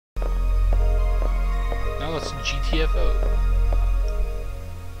let's GTFO.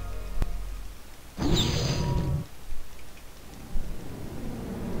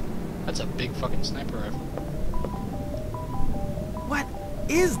 That's a big fucking sniper rifle. What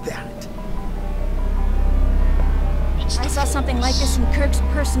is that? I saw something like this in Kirk's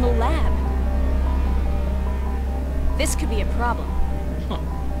personal lab. This could be a problem. Huh.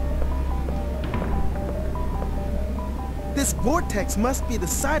 This vortex must be the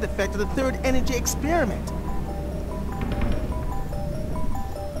side effect of the third energy experiment.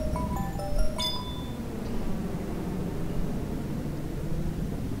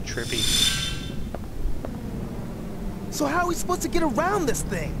 Trippy. So how are we supposed to get around this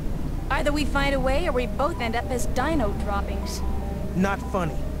thing? Either we find a way or we both end up as dino droppings. Not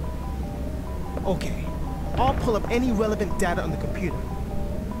funny. Okay, I'll pull up any relevant data on the computer.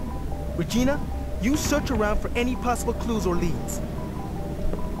 Regina, you search around for any possible clues or leads.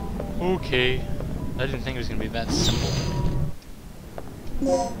 Okay. I didn't think it was gonna be that simple.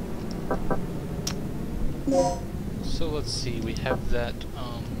 So let's see, we have that,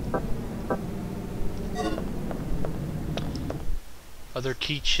 other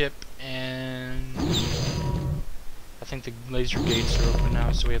key chip, and I think the laser gates are open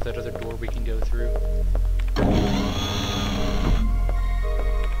now, so we have that other door we can go through.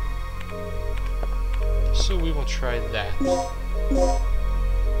 So we will try that. No,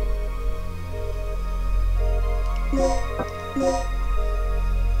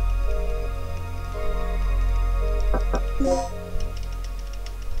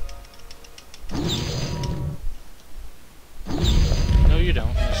 you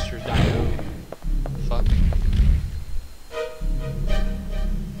don't, Mr. Dino. Fuck.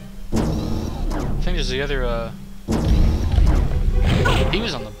 I think there's the other, he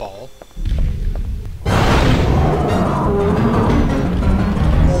was on the ball.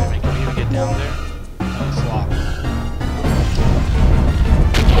 Can we even get down there? No, it's locked.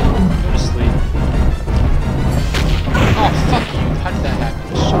 Go to sleep. Oh, fuck you. How did that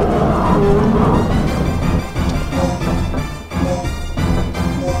happen? Shit.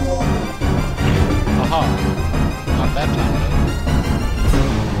 Aha. Not that time, though.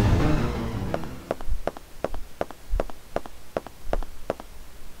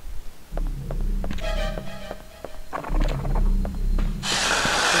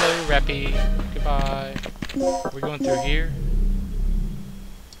 Hello, Rappy. Goodbye. Are we going through here?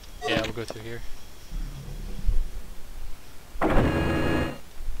 Yeah, we'll go through here.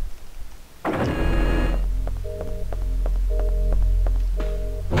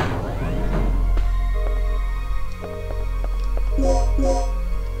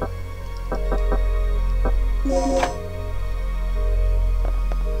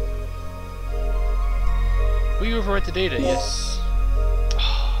 Will you overwrite the data? Yes.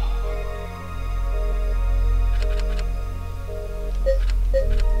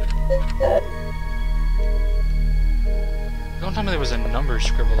 Don't tell me there was a number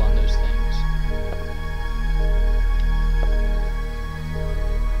scribbled on those things.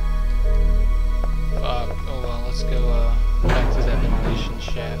 Fuck. Oh well, let's go back through that ventilation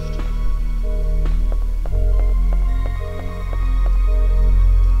shaft.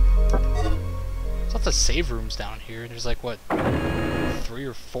 There's lots of save rooms down here. There's like, what, 3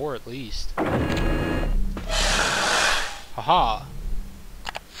 or 4 at least. Haha.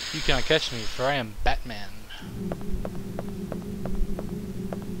 You cannot catch me, for I am Batman.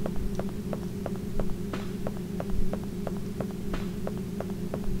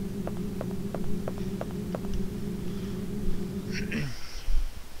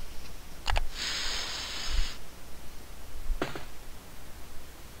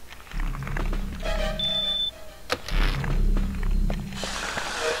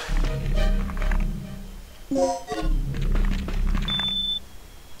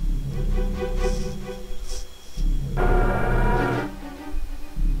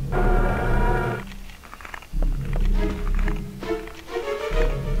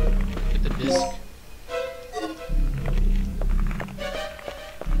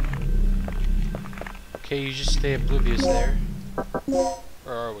 Okay, you just stay oblivious there.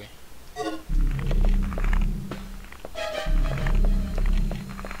 Where are we?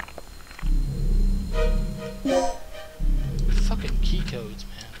 Fucking key codes, man.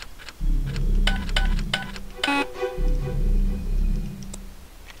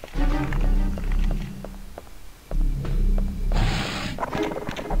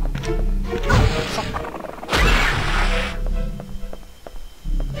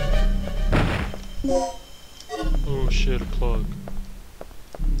 Oh shit, a plug.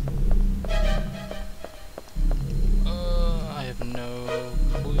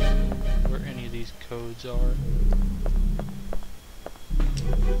 these codes are.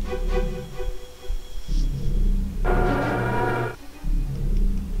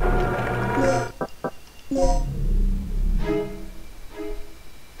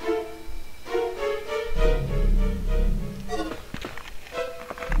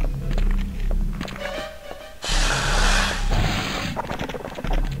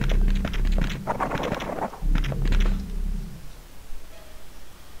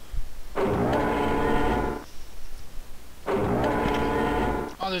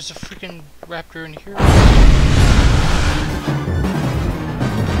 Oh, there's a freaking raptor in here. Get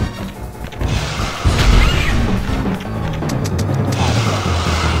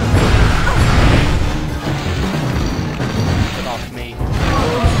off me.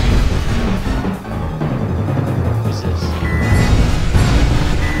 Who's this?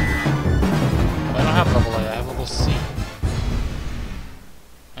 Oh, I don't have level A, I have level C.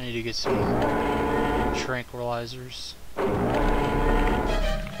 I need to get some tranquilizers.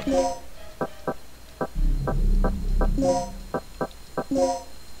 I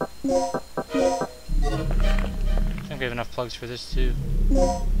think we have enough plugs for this too.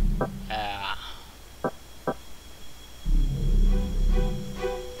 Ah.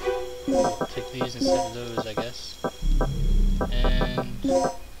 We'll take these instead of those, I guess. And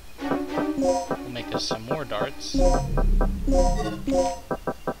we'll make us some more darts.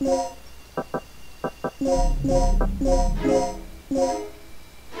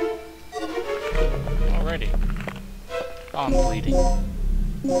 Alrighty. Oh, I'm bleeding.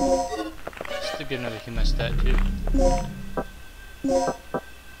 Just to get another hemostat too.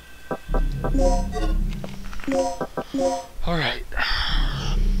 Alright.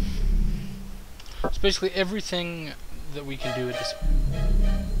 So basically everything that we can do at this...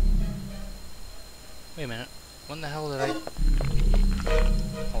 Wait a minute. When the hell did I...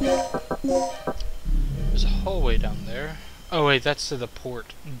 Hold on. There's a hallway down there. Oh wait, that's to the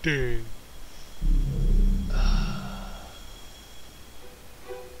port. Dude.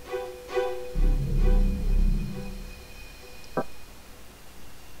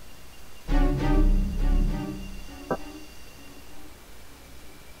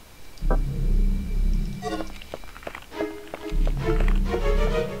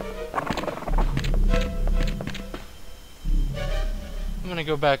 I'm gonna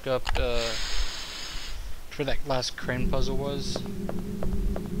go back up to where that last crane puzzle was.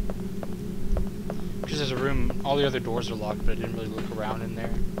 Because there's a room, all the other doors are locked, but I didn't really look around in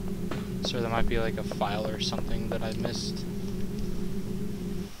there. So there might be like a file or something that I missed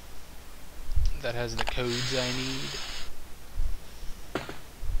that has the codes I need.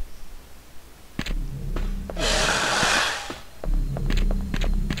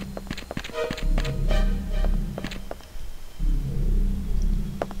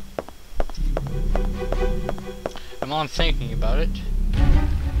 While I'm thinking about it,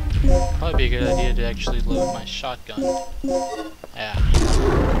 probably be a good idea to actually load my shotgun. Yeah.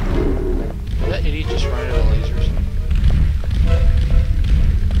 Did that idiot just run out of lasers?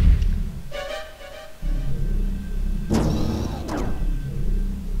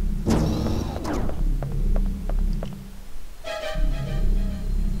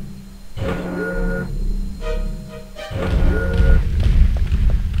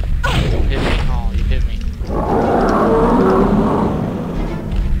 Don't hit me. Oh, you hit me.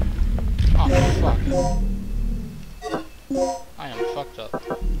 I am fucked up. I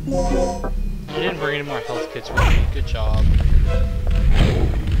didn't bring any more health kits with me. Good job.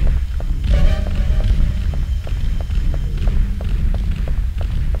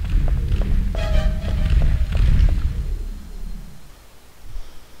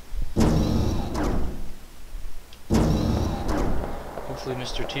 Hopefully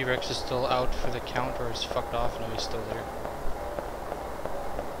Mr. T-Rex is still out for the count or is fucked off. No, he's still there.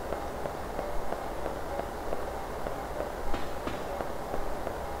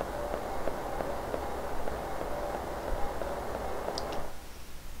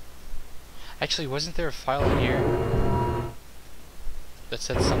 Actually, wasn't there a file in here that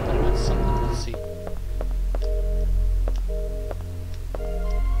said something about something? Let's see.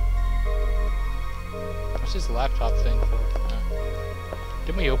 What's this laptop thing for?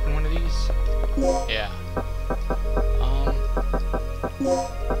 Didn't we open one of these? Yeah.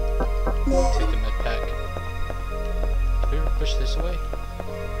 Take the med pack. Did we ever push this away?